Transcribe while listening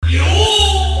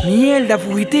Mierda,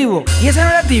 fugitivo. ¿Y esa no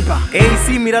es la tipa? Ey,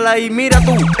 sí, mírala ahí, mira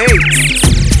tú. Ey,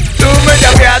 tú me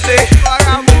chapeaste,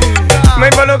 me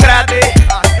involucraste,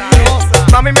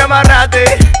 mami me amarraste,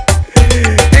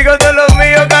 y con todo lo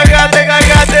mío cargaste.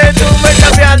 Tú me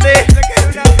chapeaste,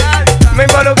 me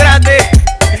involucraste,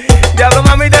 diablo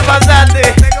mami te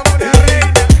pasaste,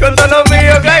 con todo lo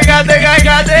mío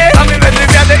cargaste. A mí me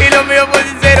tripeaste y lo mío fue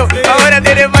sincero. Ahora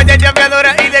tienes facha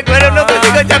chapeadora y de cuero no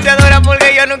consigo chapeadora,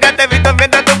 porque yo nunca te he visto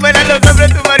mientras tú pelas los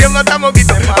hombres, tu Mario mata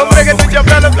moquito. Hombre que tú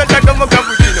chapeas lo sueltas como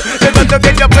capuchino, de tanto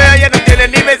que chapea ya no tiene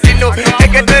ni vecino. Es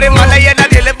que tú eres mala y a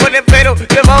nadie le pone pero,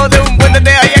 debajo de un puente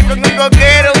te hallas con un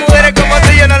coquero. Mujeres como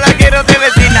tú yo no la quiero de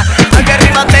vecina, aunque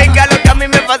arriba tenga lo que a mí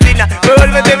me fascina.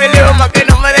 Mejor vete bien lejos pa' que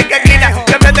no me des caquina.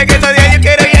 Siempre que todavía yo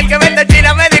quiero y el que vende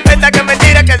China. Me di cuenta que es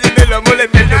mentira, que si te lo amo le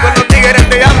pierdo. Con los tigres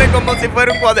te abre como si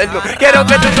fuera un cuaderno. Quiero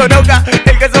que tú conozcas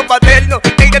el que son paterno,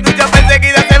 el que tú chapas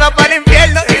enseguida se va para el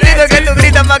infierno. Y digo que tú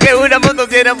gritas más que una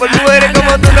motosierra, por mujeres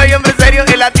como tú no hay hombre serio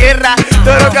en la tierra.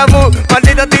 Toro Camus,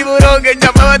 maldito tiburón, que el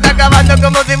chapeo está acabando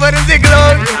como si fuera un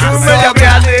ciclón. Tú me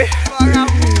chapeaste,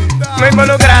 me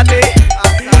involucraste,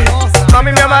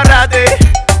 mami me amarraste,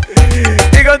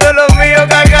 y con todo lo mío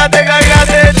cargaste.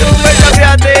 Tú me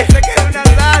chapeaste,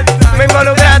 me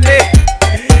involucraste,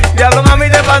 diablo mami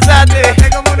te pasaste,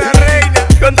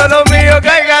 con todo lo mío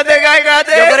cargaste.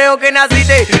 Yo creo que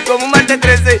naciste como un martes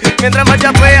 13, mientras más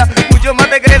chapeas, mucho más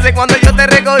te crece. Cuando yo te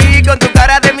recogí con tu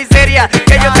cara de miseria,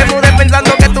 que yo te mudé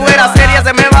pensando que tú eras seria.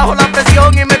 Se me bajó la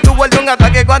presión y me tuvo el de un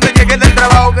ataque. Cuando llegué del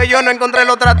trabajo que yo no encontré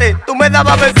lo traté. Tú me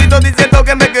dabas besitos diciendo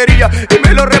que me quería, y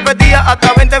me lo repetía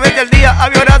hasta 20 veces al día.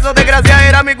 Avionazo de gracia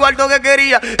era mi cuarto que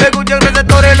quería. Escuchen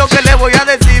receptores lo que le voy a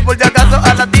decir, por si acaso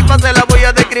a la tipa se la voy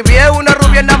a describir. Es una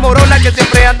rubia enamorona que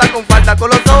siempre anda con falta, con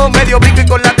los ojos medio bico y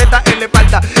con la teta en la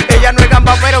espalda. Ella no es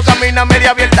gamba pero camina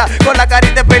media abierta, con la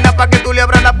carita de pena pa' que tú le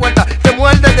abras la puerta. Te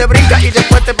muerde, te brinca y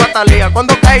después te patalea.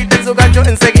 Cuando caíste en su gancho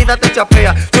enseguida te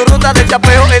chapea. Su ruta de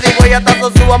chapeo es de huella hasta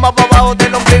sosúa, más pa' abajo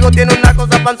del ombligo tiene una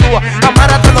cosa panzúa.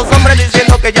 Amar a todos los hombres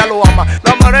diciendo que ya lo ama.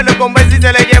 Los amores le convence y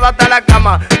se le lleva hasta la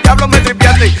cama. Diablo me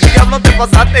tripiaste, diablo te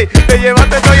pasaste, te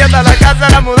llevaste todo y hasta la casa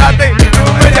la mudaste.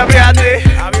 Tú me chapeaste,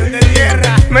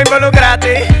 me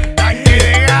involucraste,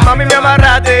 mami me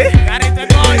amarraste,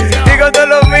 y con todo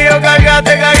lo mío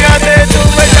cargaste.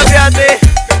 Tú me chapeaste,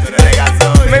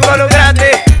 me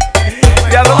involucraste,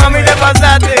 diablo mami te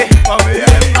pasaste,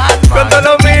 con todo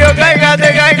lo mío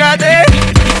cargaste.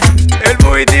 El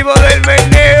fugitivo del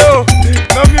meneo,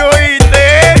 no me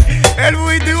oíste, el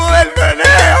fugitivo del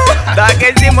meneo. Da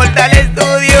que es Inmortal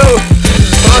Studio,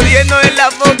 jodiendo en la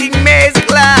fucking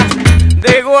mezcla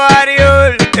de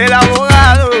Warrior, el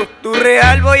abogado, tu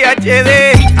Real Boy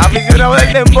HD, aficionado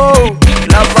del dembow,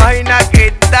 la vaina que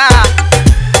está.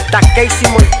 Da que es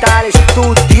Inmortal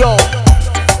Studio,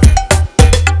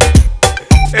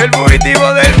 el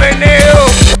fugitivo del meneo.